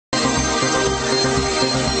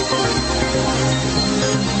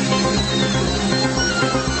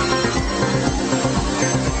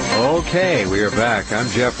Okay, we are back. I'm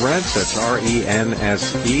Jeff Rentz. That's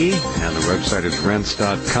R-E-N-S-E, and the website is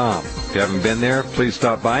rentz.com. If you haven't been there, please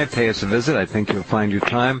stop by, pay us a visit. I think you'll find your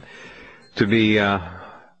time to be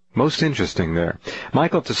most interesting there.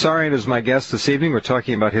 Michael Tsarion is my guest this evening. We're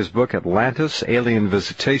talking about his book, Atlantis, Alien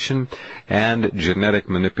Visitation and Genetic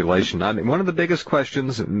Manipulation. I mean, one of the biggest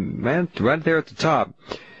questions, man, right there at the top,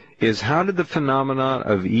 is how did the phenomena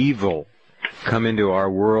of evil come into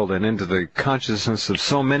our world and into the consciousness of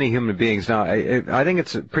so many human beings? Now, I think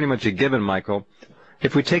it's pretty much a given, Michael.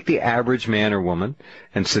 If we take the average man or woman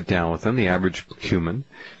and sit down with them, the average human,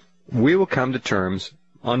 we will come to terms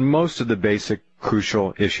on most of the basic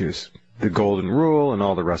crucial issues, the golden rule and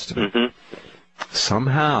all the rest of it. Mm-hmm.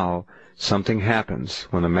 Somehow, something happens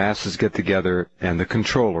when the masses get together and the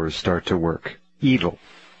controllers start to work. Evil.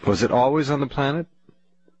 Was it always on the planet?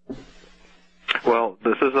 Well,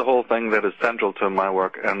 this is the whole thing that is central to my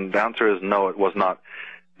work, and the answer is no, it was not.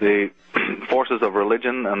 The forces of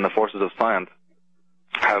religion and the forces of science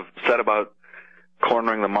have set about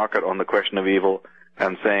cornering the market on the question of evil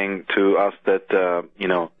and saying to us that,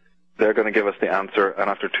 they're going to give us the answer, and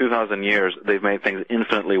after 2,000 years, they've made things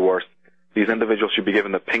infinitely worse. These individuals should be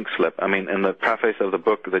given the pink slip. I mean, in the preface of the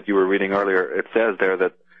book that you were reading earlier, it says there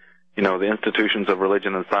that the institutions of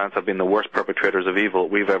religion and science have been the worst perpetrators of evil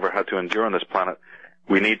we've ever had to endure on this planet.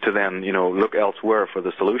 We need to then, look elsewhere for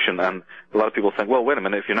the solution. And a lot of people think, well, wait a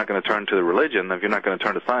minute, if you're not going to turn to religion, if you're not going to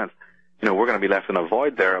turn to science, we're going to be left in a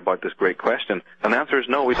void there about this great question. And the answer is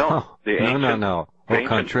no, we don't. No. Au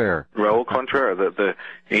contraire. Au contraire. The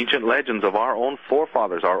ancient legends of our own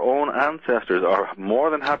forefathers, our own ancestors, are more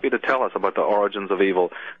than happy to tell us about the origins of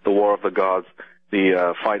evil, the war of the gods,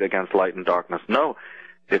 the fight against light and darkness. No,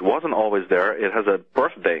 it wasn't always there. It has a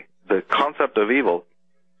birthday. The concept of evil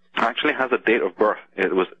actually has a date of birth.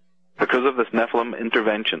 It was because of this Nephilim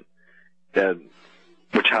intervention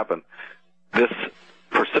which happened. This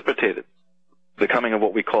precipitated the coming of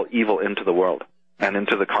what we call evil into the world and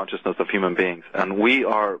into the consciousness of human beings. And we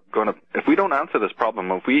are going to, if we don't answer this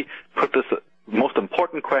problem, if we put this most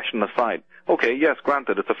important question aside, okay, yes,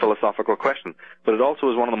 granted, it's a philosophical question, but it also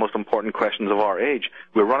is one of the most important questions of our age.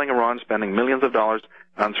 We're running around spending millions of dollars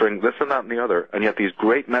answering this and that and the other, and yet these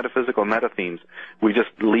great metaphysical meta-themes, we just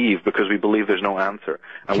leave because we believe there's no answer.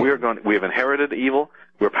 And we have inherited evil.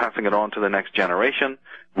 We're passing it on to the next generation.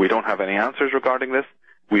 We don't have any answers regarding this.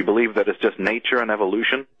 We believe that it's just nature and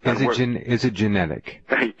evolution. Is it genetic?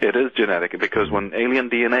 It is genetic, because when alien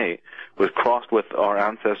DNA was crossed with our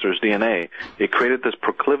ancestors' DNA, it created this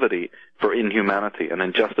proclivity for inhumanity and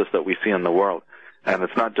injustice that we see in the world. And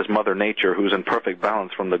it's not just Mother Nature who's in perfect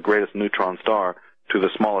balance from the greatest neutron star to the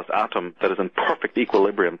smallest atom that is in perfect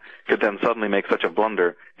equilibrium could then suddenly make such a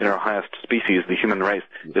blunder in our highest species, the human race.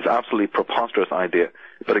 It's an absolutely preposterous idea.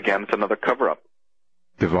 But again, it's another cover-up.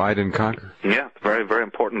 Divide and conquer. Yeah, it's very, very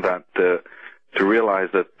important that to realize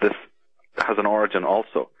that this has an origin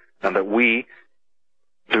also, and that we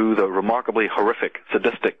do the remarkably horrific,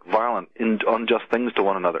 sadistic, violent, unjust things to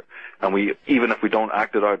one another. And we, even if we don't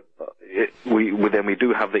act it out, then we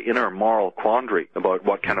do have the inner moral quandary about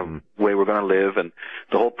what kind of way we're going to live, and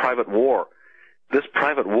the whole private war. This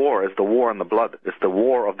private war is the war in the blood. It's the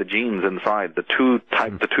war of the genes inside, the two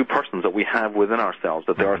persons that we have within ourselves,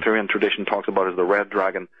 that the Arthurian tradition talks about as the red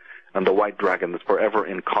dragon and the white dragon that's forever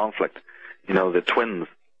in conflict. The twins.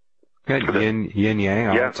 Yeah, yin yang,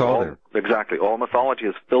 yeah, it's all there. Exactly. All mythology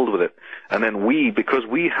is filled with it. And then because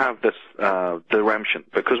we have this deremption,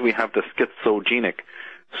 because we have the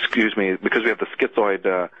because we have the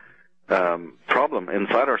schizoid problem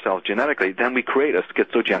inside ourselves genetically, then we create a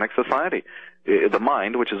schizogenic society. The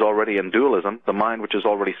mind, which is already in dualism, the mind which is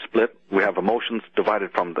already split, we have emotions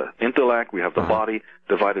divided from the intellect, we have the body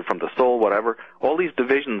divided from the soul, whatever. All these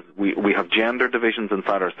divisions, we have gender divisions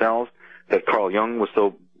inside ourselves that Carl Jung was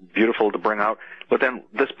so beautiful to bring out. But then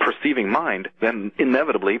this perceiving mind then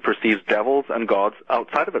inevitably perceives devils and gods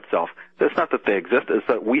outside of itself. It's not that they exist, it's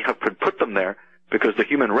that we have put them there because the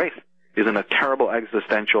human race is in a terrible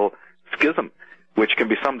existential schism, which can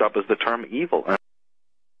be summed up as the term evil.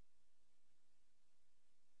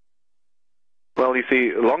 Well, you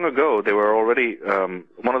see, long ago, they were already,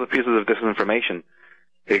 one of the pieces of disinformation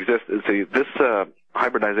exists. See, this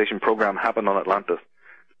hybridization program happened on Atlantis.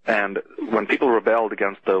 And when people rebelled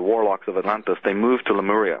against the warlocks of Atlantis, they moved to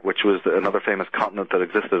Lemuria, which was another famous continent that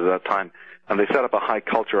existed at that time. And they set up a high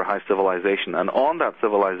culture, a high civilization. And on that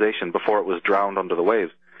civilization, before it was drowned under the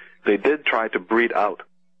waves, they did try to breed out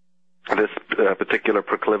this particular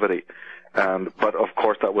proclivity. But of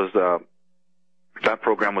course, that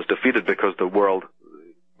program was defeated because the world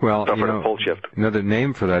suffered a pole shift. Another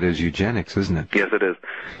name for that is eugenics, isn't it? Yes, it is.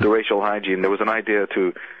 The racial hygiene. There was an idea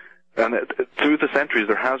to And through the centuries,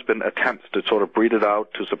 there has been attempts to sort of breed it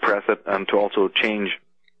out, to suppress it, and to also change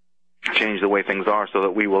the way things are so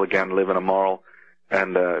that we will again live in a moral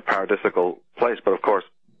and paradisical place. But of course,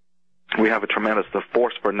 we have a tremendous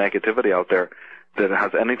force for negativity out there that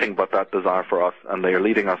has anything but that desire for us, and they are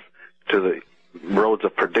leading us to the roads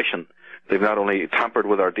of perdition. They've not only tampered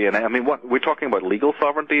with our DNA. I mean, what we're talking about, legal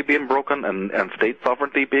sovereignty being broken and state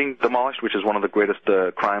sovereignty being demolished, which is one of the greatest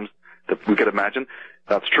crimes that we could imagine.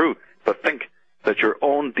 That's true. But think that your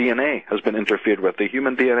own DNA has been interfered with, the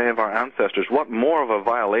human DNA of our ancestors. What more of a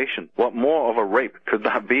violation, what more of a rape could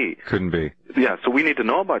that be? Couldn't be. Yeah, so we need to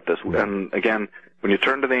know about this. Yeah. And again, when you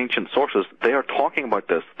turn to the ancient sources, they are talking about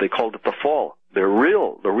this. They called it the fall, the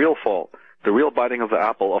real fall, the real biting of the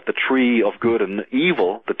apple of the tree of good and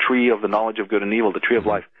evil, the tree of the knowledge of good and evil, the tree of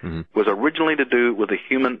life, was originally to do with the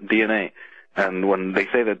human DNA. And when they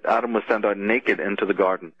say that Adam was sent out naked into the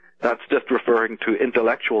garden, that's just referring to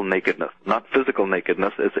intellectual nakedness, not physical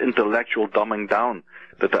nakedness. It's intellectual dumbing down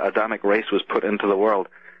that the Adamic race was put into the world,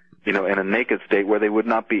 in a naked state where they would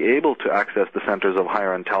not be able to access the centers of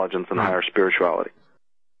higher intelligence and higher spirituality.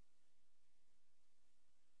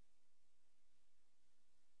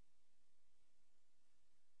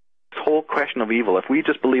 This whole question of evil, if we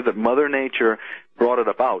just believe that Mother Nature brought it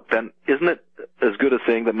about, then isn't it as good as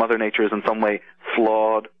saying that Mother Nature is in some way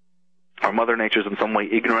flawed, or Mother Nature is in some way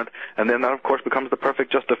ignorant, and then that, of course, becomes the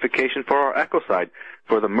perfect justification for our ecocide,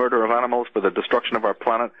 for the murder of animals, for the destruction of our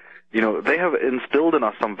planet. They have instilled in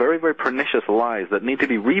us some very, very pernicious lies that need to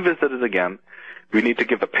be revisited again. We need to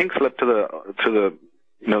give the pink slip to the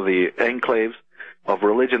enclaves of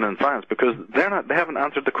religion and science, because they haven't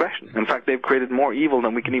answered the question. In fact, they've created more evil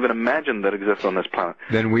than we can even imagine that exists on this planet.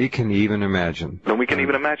 Than we can even imagine. Do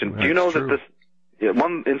you know that this? Yeah,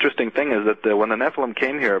 one interesting thing is that when the Nephilim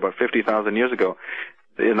came here about 50,000 years ago,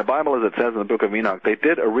 in the Bible, as it says in the book of Enoch, they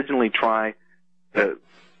did originally try,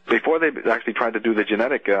 before they actually tried to do the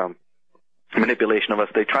genetic manipulation of us,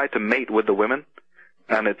 they tried to mate with the women,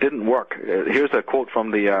 and it didn't work. Here's a quote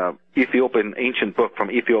from the Ethiopian ancient book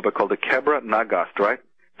from Ethiopia called the Kebra Nagast, right?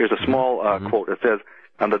 Here's a small quote. It says,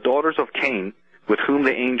 "And the daughters of Cain, with whom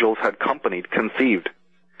the angels had companied, conceived,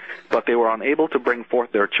 but they were unable to bring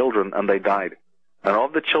forth their children, and they died. And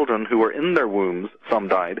of the children who were in their wombs, some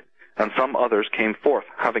died, and some others came forth.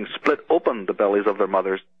 Having split open the bellies of their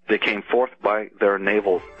mothers, they came forth by their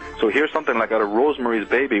navels." So here's something like out of Rosemary's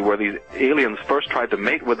Baby, where these aliens first tried to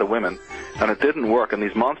mate with the women, and it didn't work, and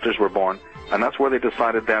these monsters were born. And that's where they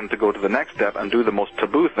decided then to go to the next step and do the most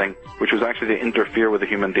taboo thing, which was actually to interfere with the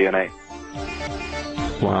human DNA.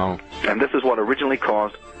 Wow. And this is what originally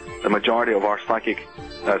caused the majority of our psychic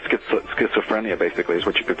schizophrenia, basically, is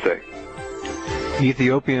what you could say.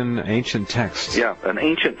 Ethiopian ancient texts. Yeah, an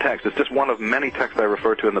ancient text. It's just one of many texts I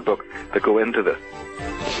refer to in the book that go into this.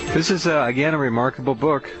 This is, again, a remarkable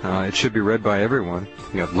book. It should be read by everyone.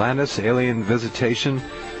 You got Atlantis, alien visitation,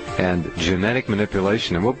 and genetic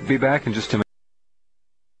manipulation. And we'll be back in just a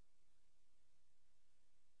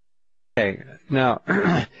minute. Okay, now,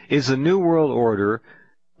 is the New World Order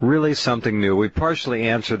really something new? We partially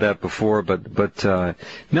answered that before, but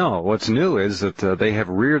no, what's new is that they have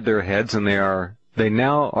reared their heads, and they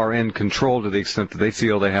now are in control to the extent that they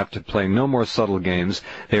feel they have to play no more subtle games.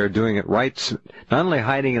 They are doing it right, not only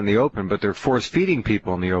hiding in the open, but they're force-feeding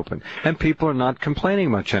people in the open. And people are not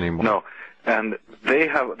complaining much anymore. No, and they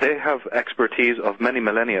have expertise of many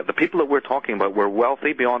millennia. The people that we're talking about were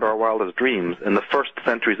wealthy beyond our wildest dreams in the first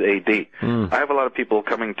centuries A.D. I have a lot of people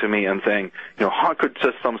coming to me and saying, how could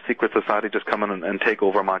just some secret society just come in and take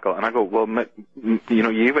over, Michael? And I go, well,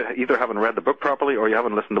 you either haven't read the book properly or you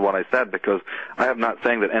haven't listened to what I said, because I am not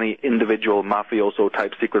saying that any individual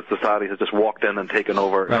mafioso-type secret society has just walked in and taken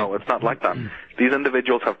over. Right. No, it's not like that. These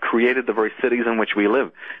individuals have created the very cities in which we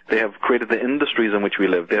live. They have created the industries in which we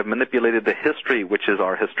live. They have manipulated the history, which is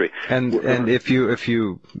our history. And if you're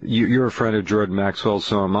a friend of Jordan Maxwell,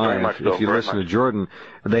 so am I. If you listen to Jordan,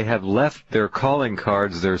 they have left their calling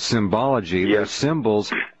cards, their symbology, their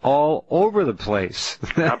symbols all over the place.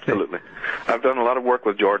 Absolutely. I've done a lot of work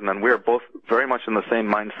with Jordan, and we're both very much in the same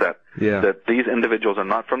mindset. Yeah. That these individuals are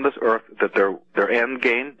not from this earth, that their end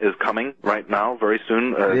game is coming right now, very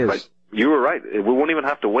soon. It is. You were right. We won't even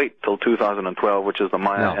have to wait till 2012, which is the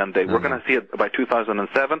Maya end date. We're going to see it by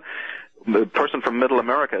 2007. The person from Middle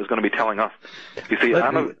America is going to be telling us. You see,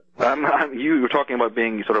 you were talking about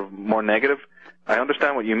being sort of more negative. I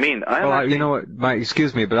understand what you mean. You know what?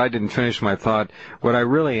 Excuse me, but I didn't finish my thought. What I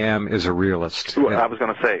really am is a realist. I was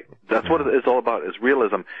going to say, that's what it's all about, is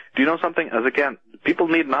realism. Do you know something? As again, people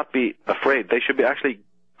need not be afraid. They should be actually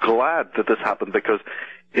glad that this happened, because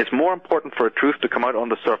It's more important for a truth to come out on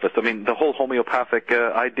the surface. I mean, the whole homeopathic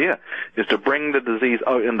idea is to bring the disease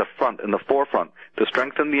out in the forefront, to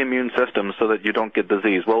strengthen the immune system so that you don't get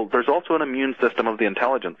disease. Well, there's also an immune system of the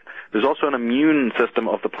intelligence. There's also an immune system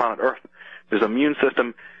of the planet Earth. There's an immune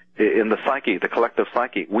system in the psyche, the collective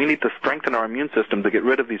psyche. We need to strengthen our immune system to get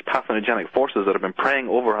rid of these pathogenic forces that have been preying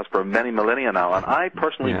over us for many millennia now. And I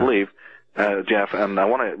personally believe, Jeff, and I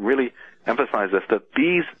want to really emphasize this, that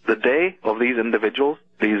the day of these individuals,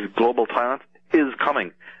 these global tyrants, is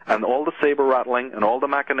coming. And all the saber rattling and all the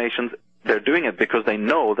machinations, they're doing it because they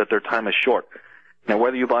know that their time is short. Now,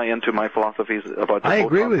 whether you buy into my philosophies about the I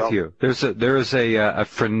agree with you. There is a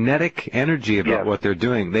frenetic energy about what they're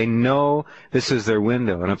doing. They know this is their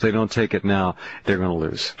window, and if they don't take it now, they're going to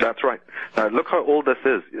lose. That's right. Now, look how old this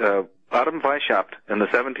is. Adam Weishaupt in the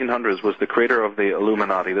 1700s was the creator of the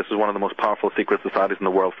Illuminati. This is one of the most powerful secret societies in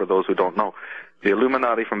the world, for those who don't know. The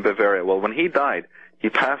Illuminati from Bavaria. Well, when he died, he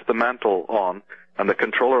passed the mantle on, and the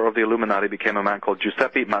controller of the Illuminati became a man called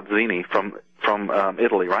Giuseppe Mazzini from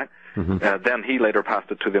Italy, right? Mm-hmm. Then he later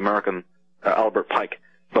passed it to the American Albert Pike.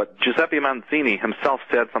 But Giuseppe Mazzini himself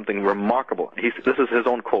said something remarkable. This is his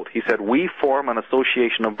own quote. He said, "We form an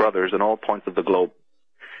association of brothers in all points of the globe.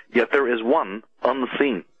 Yet there is one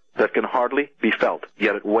unseen that can hardly be felt,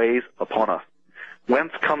 yet it weighs upon us.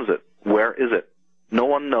 Whence comes it? Where is it? No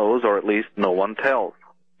one knows, or at least no one tells.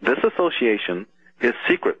 This association is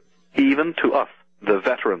secret, even to us, the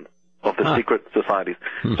veterans of the secret societies."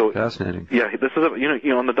 So, fascinating. Yeah, this is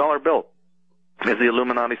on the dollar bill is the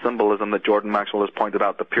Illuminati symbolism that Jordan Maxwell has pointed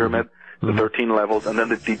out: the pyramid, the 13 levels, and then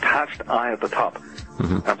the detached eye at the top.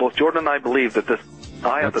 And both Jordan and I believe that this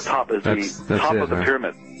eye at the top is the top of the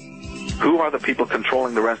pyramid. Who are the people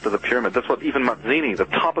controlling the rest of the pyramid? That's what even Mazzini, the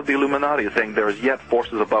top of the Illuminati, is saying. There is yet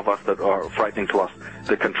forces above us that are frightening to us,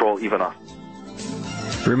 that control even us.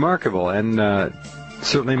 Remarkable, and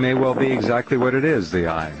certainly may well be exactly what it is, the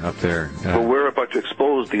eye up there. But we're about to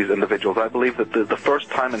expose these individuals. I believe that the first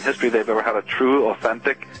time in history they've ever had a true,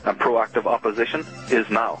 authentic, and proactive opposition is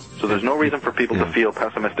now. So there's no reason for people to feel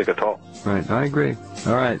pessimistic at all. Right, I agree.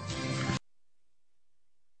 All right.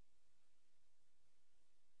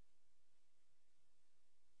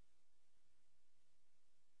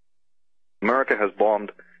 America has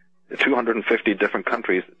bombed 250 different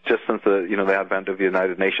countries just since the advent of the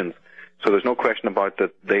United Nations. So there's no question about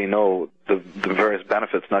that. They know the various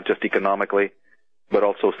benefits, not just economically, but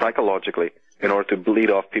also psychologically, in order to bleed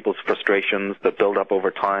off people's frustrations that build up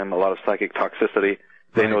over time, a lot of psychic toxicity.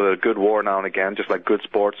 They know that a good war now and again, just like good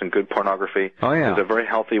sports and good pornography, is a very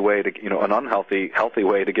healthy way to, an healthy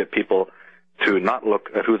way to get people to not look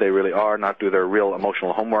at who they really are, not do their real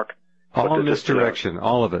emotional homework. All misdirection,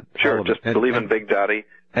 all of it. Sure, just believe in Big Daddy.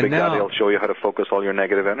 Big Daddy will show you how to focus all your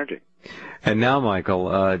negative energy. And now,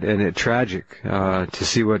 Michael, and it's tragic to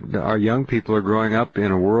see what our young people are growing up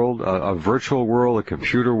in: a world, a virtual world, a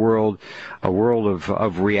computer world, a world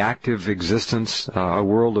of reactive existence, a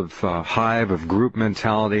world of hive, of group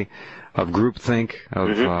mentality, of groupthink,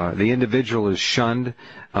 of the individual is shunned.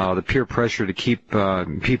 The peer pressure to keep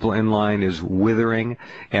people in line is withering,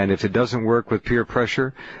 and if it doesn't work with peer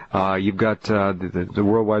pressure, you've got the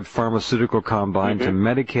worldwide pharmaceutical combine to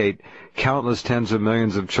medicate countless tens of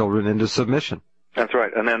millions of children into submission. That's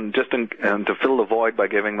right, and then and to fill the void by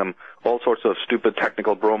giving them all sorts of stupid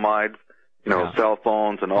technical bromides, cell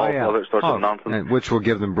phones and all other sorts of nonsense. Which will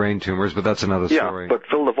give them brain tumors, but that's another story. Yeah, but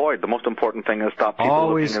fill the void. The most important thing is stop people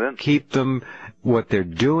always looking it in. Keep them, what they're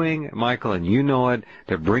doing, Michael, and you know it,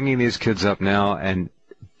 they're bringing these kids up now and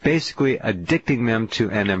basically addicting them to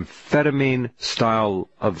an amphetamine style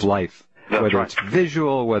of life. Whether it's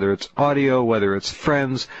visual, whether it's audio, whether it's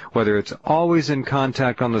friends, whether it's always in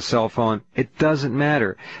contact on the cell phone, it doesn't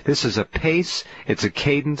matter. This is a pace, it's a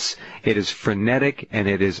cadence, it is frenetic, and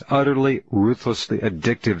it is utterly, ruthlessly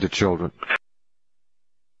addictive to children.